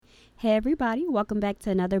Hey, everybody, welcome back to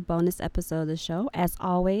another bonus episode of the show. As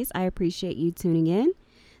always, I appreciate you tuning in.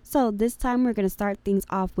 So, this time we're going to start things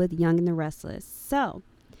off with Young and the Restless. So,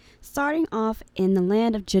 starting off in the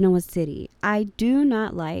land of Genoa City, I do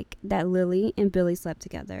not like that Lily and Billy slept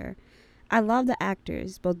together. I love the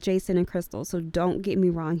actors, both Jason and Crystal, so don't get me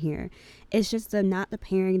wrong here. It's just not the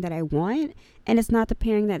pairing that I want, and it's not the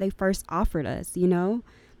pairing that they first offered us, you know?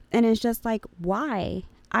 And it's just like, why?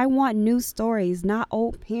 I want new stories, not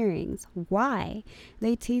old pairings. Why?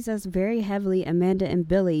 They tease us very heavily, Amanda and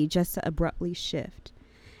Billy, just to abruptly shift.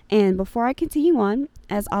 And before I continue on,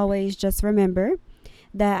 as always, just remember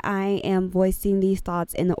that I am voicing these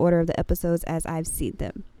thoughts in the order of the episodes as I've seen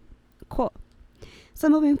them. Cool. So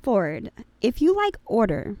moving forward, if you like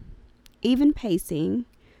order, even pacing,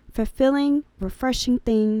 fulfilling, refreshing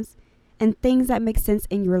things, and things that make sense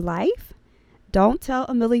in your life, don't tell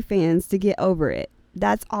Amelie fans to get over it.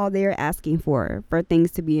 That's all they're asking for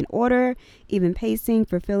things to be in order, even pacing,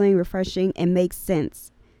 fulfilling, refreshing, and make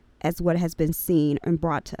sense as what has been seen and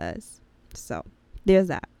brought to us. So there's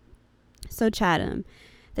that. So Chatham.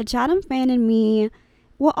 The Chatham fan in me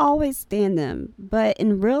will always stand them. But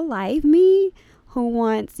in real life, me who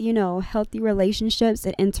wants, healthy relationships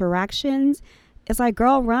and interactions, it's like,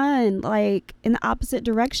 girl, run like in the opposite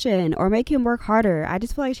direction or make him work harder. I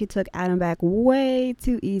just feel like she took Adam back way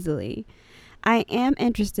too easily. I am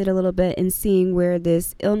interested a little bit in seeing where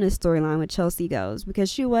this illness storyline with Chelsea goes because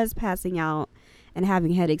she was passing out and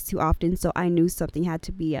having headaches too often, so I knew something had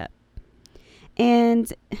to be up.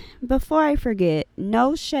 And before I forget,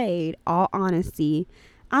 no shade, all honesty,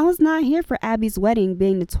 I was not here for Abby's wedding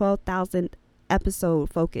being the 12,000th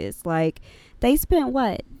episode focus. Like, they spent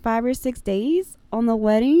 5 or 6 days on the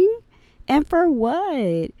wedding? And for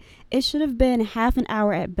what? It should have been half an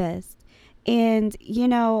hour at best. And,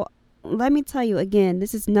 let me tell you again,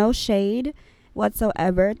 this is no shade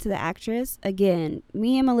whatsoever to the actress. Again,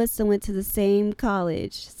 me and Melissa went to the same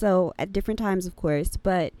college. So at different times, of course,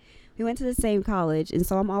 but we went to the same college. And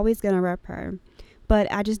so I'm always going to rep her.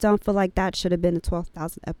 But I just don't feel like that should have been the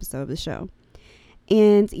 12,000th episode of the show.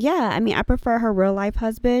 And yeah, I prefer her real life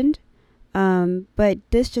husband. But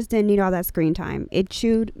this just didn't need all that screen time. It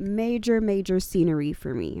chewed major scenery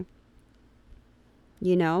for me.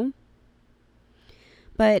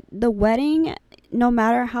 But the wedding, no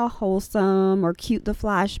matter how wholesome or cute the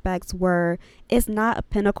flashbacks were, is not a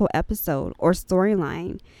pinnacle episode or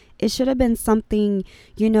storyline. It should have been something,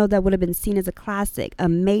 that would have been seen as a classic, a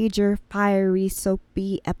major, fiery,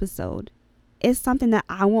 soapy episode. It's something that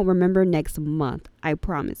I won't remember next month, I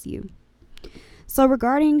promise you. So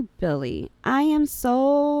regarding Billy, I am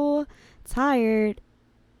so tired.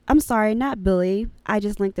 I'm sorry, not Billy. I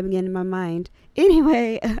just linked them again in my mind.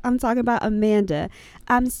 Anyway, I'm talking about Amanda.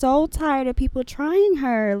 I'm so tired of people trying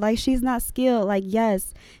her like she's not skilled. Like,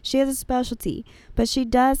 yes, she has a specialty, but she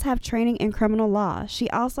does have training in criminal law. She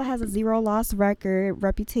also has a 0 loss record,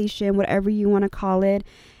 reputation, whatever you want to call it.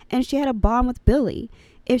 And she had a bond with Billy.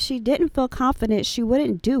 If she didn't feel confident, she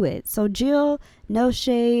wouldn't do it. So Jill, no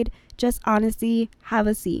shade, just honesty, have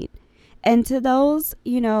a seat. And to those,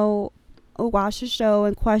 who watch the show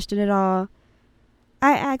and question it all,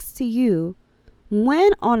 I ask to you,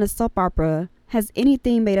 when on a soap opera has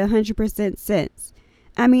anything made 100% sense?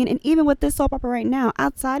 And even with this soap opera right now,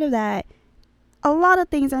 outside of that, a lot of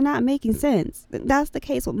things are not making sense. That's the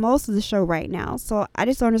case with most of the show right now. So I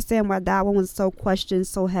just don't understand why that one was so questioned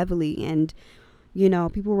so heavily. And,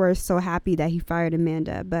 people were so happy that he fired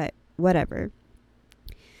Amanda, but whatever.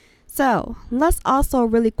 So let's also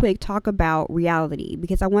really quick talk about reality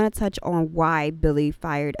because I want to touch on why Billy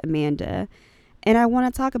fired Amanda. And I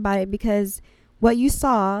want to talk about it because what you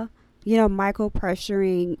saw, Michael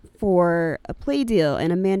pressuring for a plea deal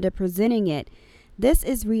and Amanda presenting it, this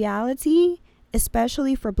is reality,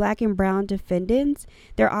 especially for Black and brown defendants.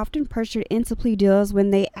 They're often pressured into plea deals when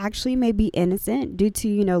they actually may be innocent due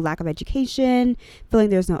to, lack of education, feeling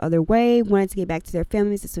there's no other way, wanting to get back to their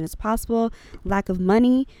families as soon as possible, lack of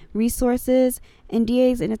money, resources, and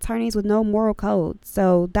DAs and attorneys with no moral code.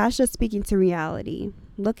 So that's just speaking to reality.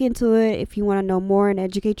 Look into it if you want to know more and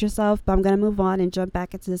educate yourself, but I'm going to move on and jump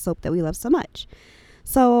back into the soap that we love so much.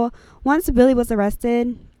 So once Billy was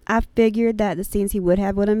arrested, I figured that the scenes he would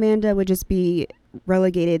have with Amanda would just be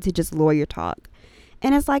relegated to just lawyer talk.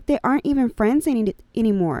 And it's like they aren't even friends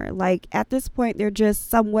anymore. Like at this point, they're just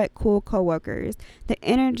somewhat cool coworkers. The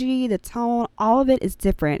energy, the tone, all of it is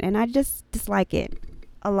different. And I just dislike it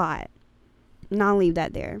a lot. And I'll leave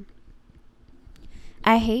that there.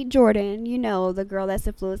 I hate Jordan, the girl that's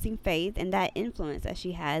influencing Faith and that influence that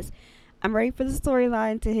she has. I'm ready for the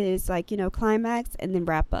storyline to his, climax and then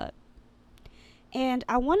wrap up. And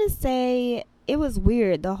I want to say it was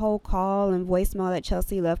weird, the whole call and voicemail that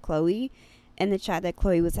Chelsea left Chloe and the chat that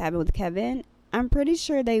Chloe was having with Kevin. I'm pretty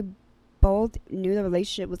sure they both knew the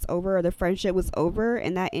relationship was over or the friendship was over,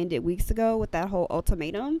 and that ended weeks ago with that whole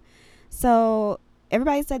ultimatum. So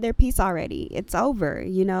everybody said their piece already. It's over,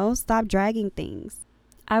 stop dragging things.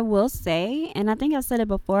 I will say, and I think I've said it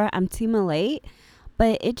before, I'm team late,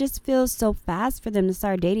 but it just feels so fast for them to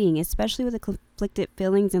start dating, especially with the conflicted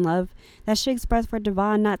feelings and love that she expressed for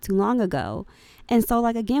Devon not too long ago. And so,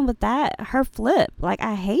 like, again, with that, her flip, like,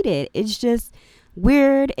 I hate it. It's just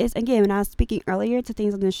weird. It's, again, when I was speaking earlier to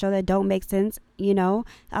things on the show that don't make sense,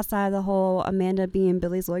 outside of the whole Amanda being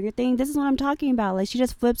Billy's lawyer thing, this is what I'm talking about. Like, she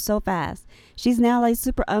just flipped so fast. She's now, like,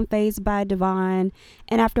 super unfazed by Devon.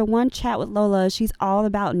 And after one chat with Lola, she's all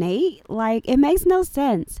about Nate. Like, it makes no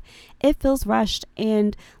sense. It feels rushed.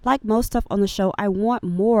 And like most stuff on the show, I want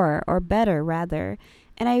more, or better, rather.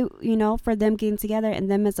 And for them getting together and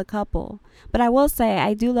them as a couple. But I will say,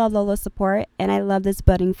 I do love Lola's support and I love this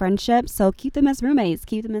budding friendship. So keep them as roommates,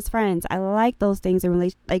 keep them as friends. I like those things in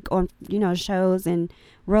relation, like on, shows and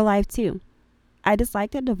real life too. I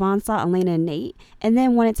dislike that Devon saw Elena and Nate and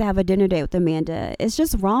then wanted to have a dinner date with Amanda. It's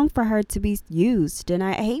just wrong for her to be used. And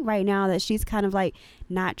I hate right now that she's kind of like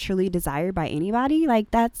not truly desired by anybody.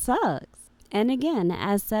 Like, that sucks. And again,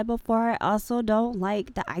 as said before, I also don't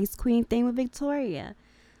like the Ice Queen thing with Victoria.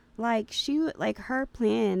 Like, her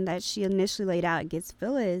plan that she initially laid out against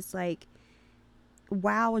Phyllis, like,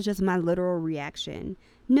 wow, was just my literal reaction.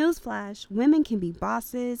 Newsflash, women can be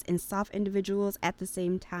bosses and soft individuals at the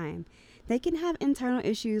same time. They can have internal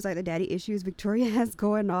issues like the daddy issues Victoria has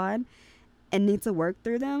going on and need to work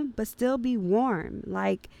through them, but still be warm.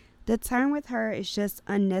 Like, the turn with her is just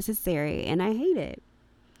unnecessary, and I hate it.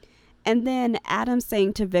 And then Adam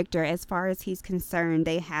saying to Victor, as far as he's concerned,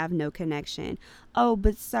 they have no connection. Oh,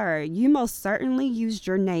 but sir, you most certainly used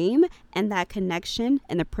your name and that connection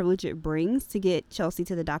and the privilege it brings to get Chelsea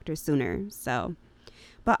to the doctor sooner. So,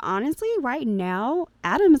 but honestly, right now,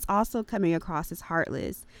 Adam is also coming across as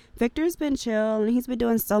heartless. Victor's been chill and he's been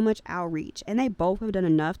doing so much outreach, and they both have done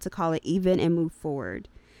enough to call it even and move forward.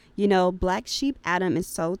 Black sheep Adam is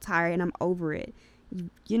so tired and I'm over it.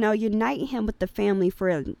 Unite him with the family for,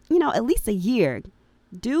 at least a year.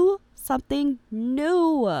 Do something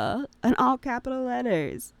new in all capital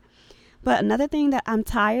letters. But another thing that I'm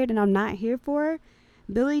tired and I'm not here for,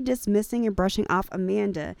 Billy dismissing and brushing off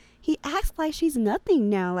Amanda. He acts like she's nothing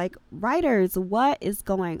now. Like, writers, what is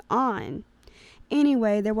going on?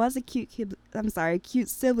 Anyway, there was a cute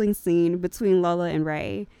sibling scene between Lola and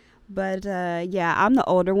Ray. But yeah, I'm the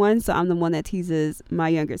older one, so I'm the one that teases my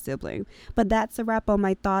younger sibling. But that's a wrap on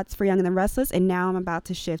my thoughts for Young and the Restless, and now I'm about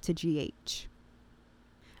to shift to GH.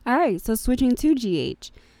 Alright, so switching to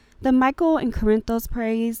GH. The Michael and Corinthos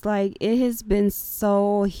praise, like, it has been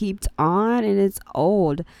so heaped on, and it's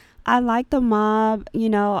old. I like the mob,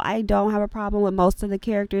 I don't have a problem with most of the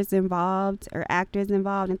characters involved, or actors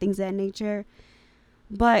involved, and things of that nature.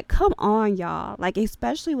 But come on, y'all. Like,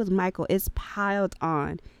 especially with Michael, it's piled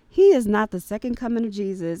on. He is not the second coming of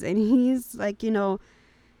Jesus. And he's like,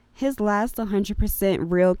 his last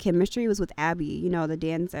 100% real chemistry was with Abby, the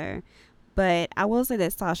dancer. But I will say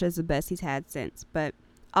that Sasha is the best he's had since. But,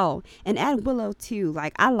 and add Willow too.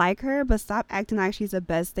 Like, I like her, but stop acting like she's the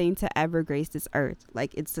best thing to ever grace this earth.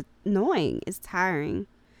 Like, it's annoying. It's tiring.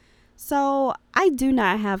 So, I do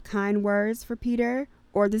not have kind words for Peter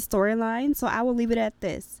or the storyline. So, I will leave it at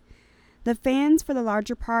this. The fans, for the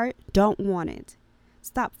larger part, don't want it.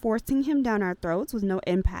 Stop forcing him down our throats with no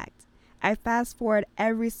impact. I fast forward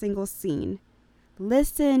every single scene.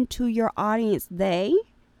 Listen to your audience. They,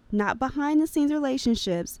 not behind the scenes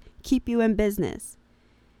relationships, keep you in business.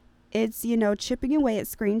 It's, chipping away at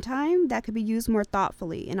screen time that could be used more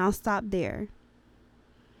thoughtfully, and I'll stop there.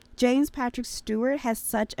 James Patrick Stewart has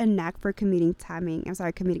such a knack for comedic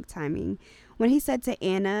timing. When he said to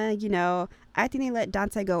Anna, I think they let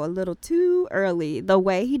Dante go a little too early. The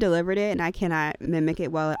way he delivered it, and I cannot mimic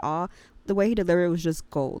it well at all, the way he delivered it was just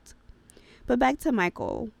gold. But back to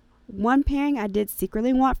Michael. One pairing I did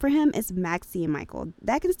secretly want for him is Maxie and Michael.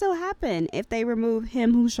 That can still happen if they remove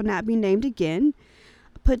him who shall not be named again.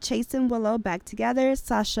 Put Chase and Willow back together.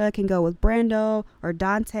 Sasha can go with Brando or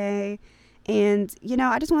Dante. And,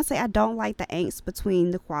 I just want to say I don't like the angst between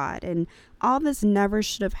the quad. And all this never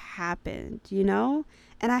should have happened, And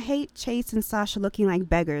I hate Chase and Sasha looking like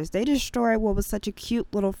beggars. They destroyed what was such a cute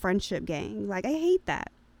little friendship gang. Like, I hate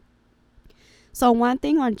that. So one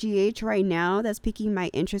thing on GH right now that's piquing my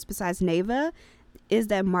interest besides Neva is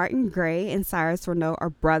that Martin Gray and Cyrus Renault are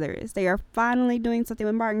brothers. They are finally doing something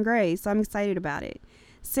with Martin Gray, so I'm excited about it.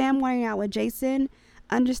 Sam wanting out with Jason,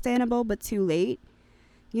 understandable but too late.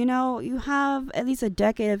 You know, you have at least a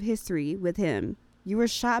decade of history with him. You were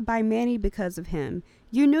shot by Manny because of him.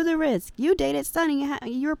 You knew the risk. You dated Sonny.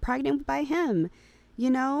 You were pregnant by him, you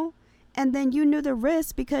know? And then you knew the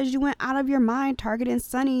risk because you went out of your mind targeting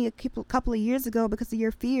Sonny a couple of years ago because of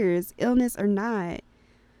your fears, illness or not.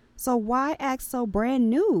 So why act so brand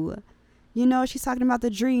new? You know, she's talking about the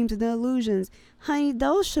dreams and the illusions. Honey,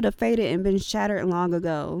 those should have faded and been shattered long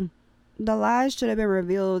ago. The lies should have been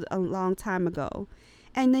revealed a long time ago.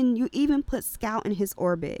 And then you even put Scout in his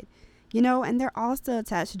orbit. You know, and they're all still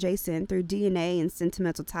attached to Jason through DNA and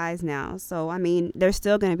sentimental ties now. So, I mean, they're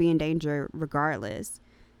still going to be in danger regardless.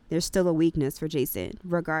 There's still a weakness for Jason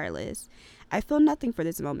regardless. I feel nothing for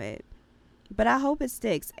this moment. But I hope it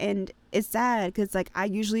sticks. And it's sad because, like, I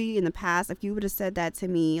usually in the past, if you would have said that to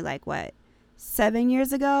me, like, 7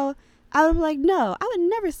 years ago, I would be like, no, I would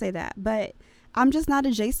never say that. But I'm just not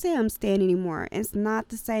a J Sam stan anymore. It's not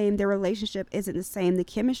the same. Their relationship isn't the same. The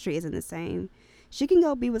chemistry isn't the same. She can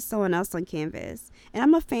go be with someone else on canvas. And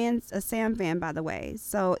I'm a Sam fan, by the way.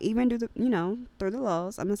 So even through the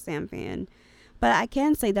lulls, I'm a Sam fan. But I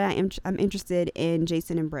can say that I'm interested in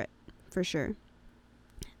Jason and Britt for sure.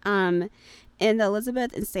 In the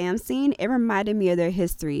Elizabeth and Sam scene, it reminded me of their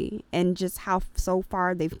history and just how so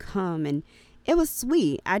far they've come, and it was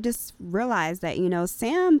sweet. I just realized that,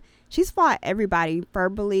 Sam, she's fought everybody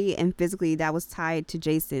verbally and physically that was tied to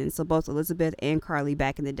Jason. So both Elizabeth and Carly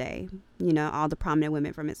back in the day, all the prominent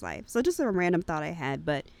women from his life. So just a random thought I had,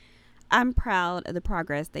 but I'm proud of the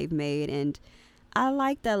progress they've made. And I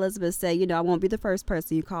like that Elizabeth said, I won't be the first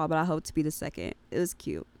person you call, but I hope to be the second. It was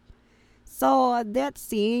cute. So that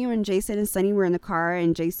scene when Jason and Sonny were in the car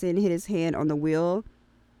and Jason hit his hand on the wheel.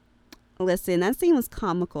 Listen, that scene was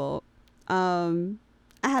comical. I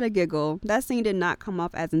had a giggle. That scene did not come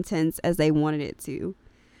off as intense as they wanted it to.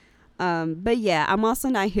 But yeah, I'm also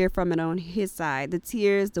not here from it on his side. The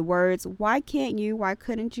tears, the words, why can't you? Why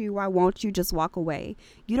couldn't you? Why won't you just walk away?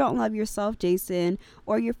 You don't love yourself, Jason,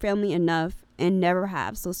 or your family enough and never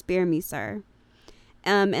have. So spare me, sir.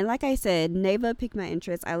 And like I said, Neva piqued my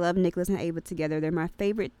interest. I love Nicholas and Ava together. They're my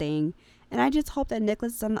favorite thing. And I just hope that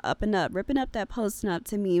Nicholas is on the up and up. Ripping up that post up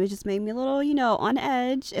to me, it just made me a little, on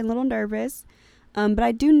edge and a little nervous. But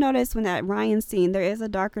I do notice when that Ryan scene, there is a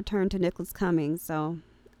darker turn to Nicholas coming. So,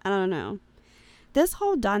 I don't know. This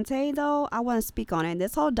whole Dante, though, I want to speak on it.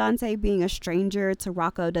 This whole Dante being a stranger to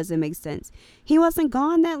Rocco doesn't make sense. He wasn't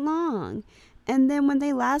gone that long. And then when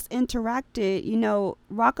they last interacted,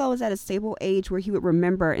 Rocco was at a stable age where he would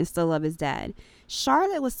remember and still love his dad.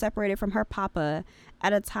 Charlotte was separated from her papa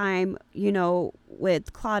at a time,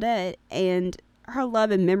 with Claudette, and her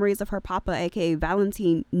love and memories of her papa, aka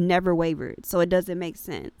Valentine, never wavered. So it doesn't make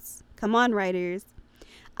sense. Come on, writers.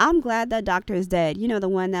 I'm glad that Doctor is dead. The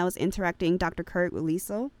one that was interacting Dr. Kurt with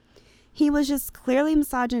Liesel. He was just clearly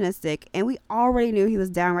misogynistic, and we already knew he was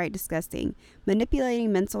downright disgusting.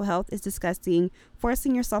 Manipulating mental health is disgusting.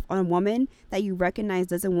 Forcing yourself on a woman that you recognize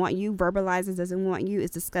doesn't want you, verbalizes doesn't want you, is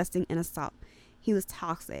disgusting and assault. He was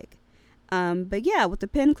toxic. But yeah, with the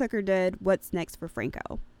pin clicker dead, what's next for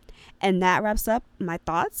Franco? And that wraps up my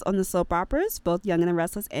thoughts on the soap operas, both Young and the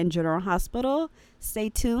Restless and General Hospital. Stay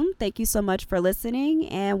tuned. Thank you so much for listening,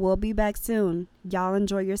 and we'll be back soon. Y'all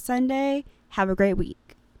enjoy your Sunday. Have a great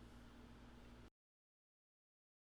week.